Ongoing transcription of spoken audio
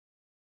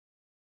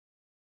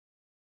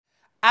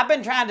I've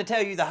been trying to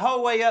tell you the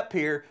whole way up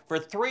here for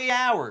 3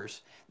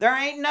 hours. There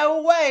ain't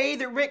no way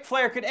that Ric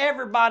Flair could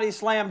ever body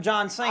slam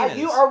John Cena.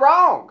 You are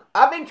wrong.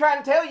 I've been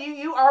trying to tell you,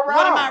 you are wrong.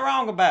 What am I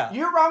wrong about?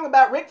 You're wrong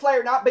about Ric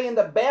Flair not being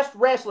the best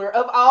wrestler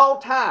of all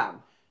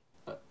time.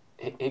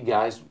 Hey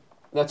guys,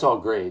 that's all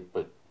great,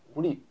 but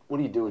what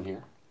are you doing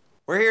here?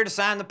 We're here to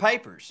sign the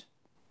papers.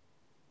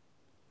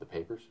 The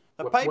papers?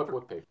 What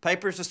papers?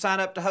 Papers to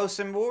sign up to host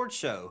an awards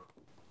show.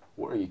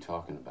 What are you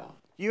talking about?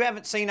 You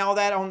haven't seen all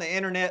that on the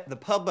internet, the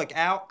public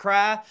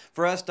outcry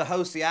for us to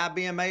host the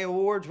IBMA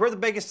Awards? We're the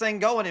biggest thing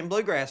going in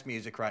bluegrass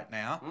music right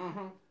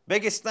now.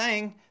 Biggest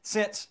thing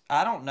since,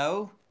 I don't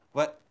know,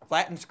 what,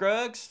 Flat and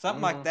Scruggs?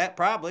 Something like that,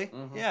 probably.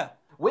 Yeah.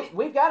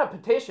 We've got a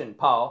petition,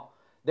 Paul.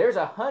 There's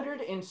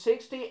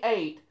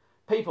 168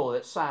 people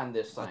that signed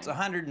this thing. It's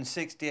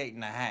 168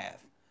 and a half.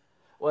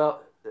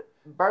 Well,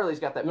 Burley's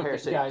got that Look,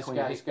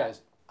 parasitic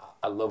guys,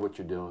 I love what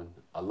you're doing.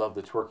 I love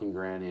the twerking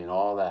granny and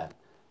all that.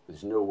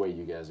 There's no way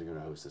you guys are going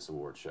to host this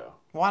award show.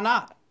 Why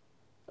not?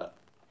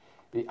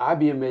 The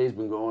IBMA has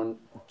been going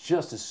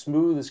just as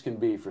smooth as can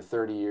be for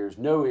 30 years.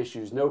 No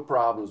issues, no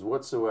problems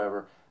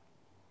whatsoever.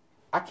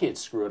 I can't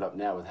screw it up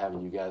now with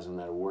having you guys on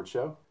that award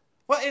show.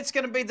 Well, it's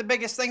going to be the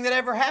biggest thing that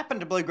ever happened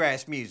to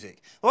bluegrass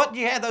music. What,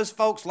 you had those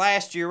folks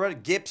last year,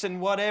 what, Gibson,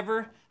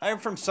 whatever? They're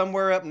from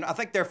somewhere up, I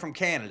think they're from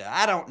Canada.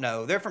 I don't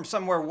know. They're from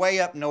somewhere way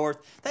up north.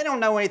 They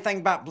don't know anything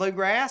about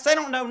bluegrass. They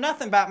don't know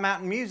nothing about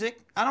mountain music.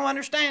 I don't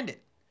understand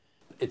it.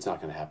 It's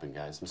not going to happen,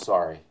 guys. I'm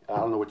sorry. I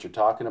don't know what you're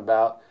talking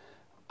about.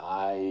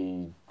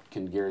 I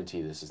can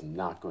guarantee this is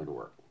not going to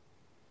work.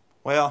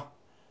 Well,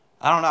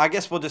 I don't know. I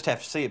guess we'll just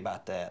have to see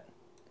about that.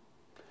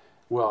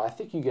 Well, I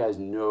think you guys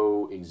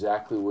know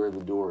exactly where the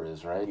door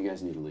is, right? You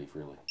guys need to leave,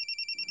 really.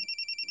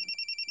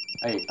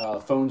 Hey,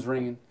 phone's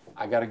ringing.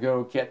 I got to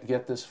go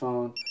get this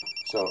phone.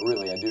 So,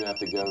 really, I do have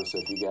to go. So,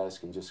 if you guys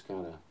can just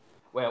kind of...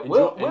 Well,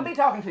 we'll be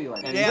talking to you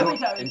later.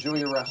 Enjoy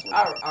your wrestling.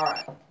 All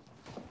right.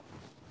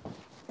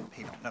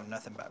 He don't know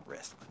nothing about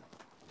wrestling.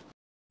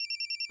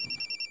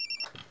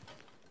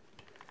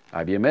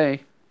 IBMA.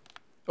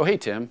 Oh, hey,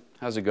 Tim.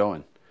 How's it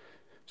going?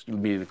 I was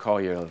meaning to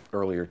call you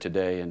earlier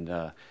today, and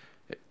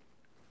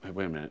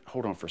wait a minute.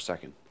 Hold on for a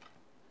second.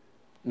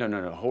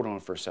 No. Hold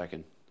on for a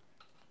second.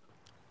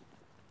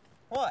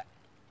 What?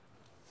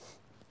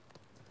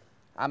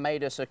 I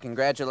made us a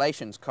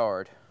congratulations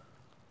card.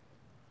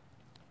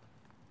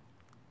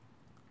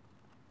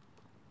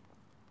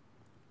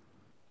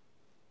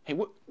 Hey,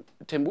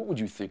 Tim, what would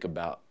you think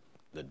about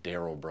the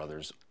Darrell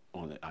brothers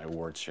on the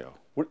awards show?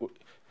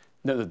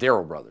 No, the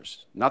Darrell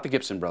brothers, not the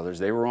Gibson brothers.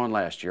 They were on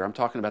last year. I'm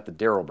talking about the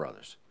Darrell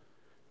brothers.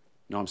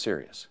 No, I'm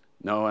serious.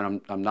 No, and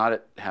I'm not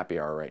at happy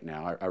hour right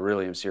now. I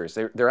really am serious.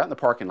 They're out in the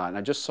parking lot, and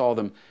I just saw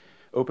them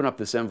open up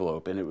this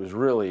envelope, and it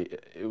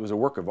was a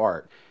work of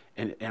art,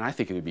 and I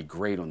think it would be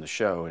great on the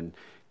show. And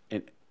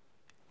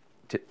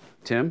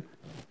Tim,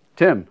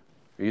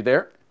 are you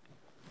there?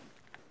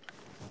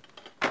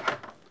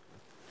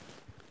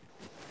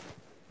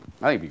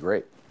 I think it'd be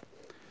great.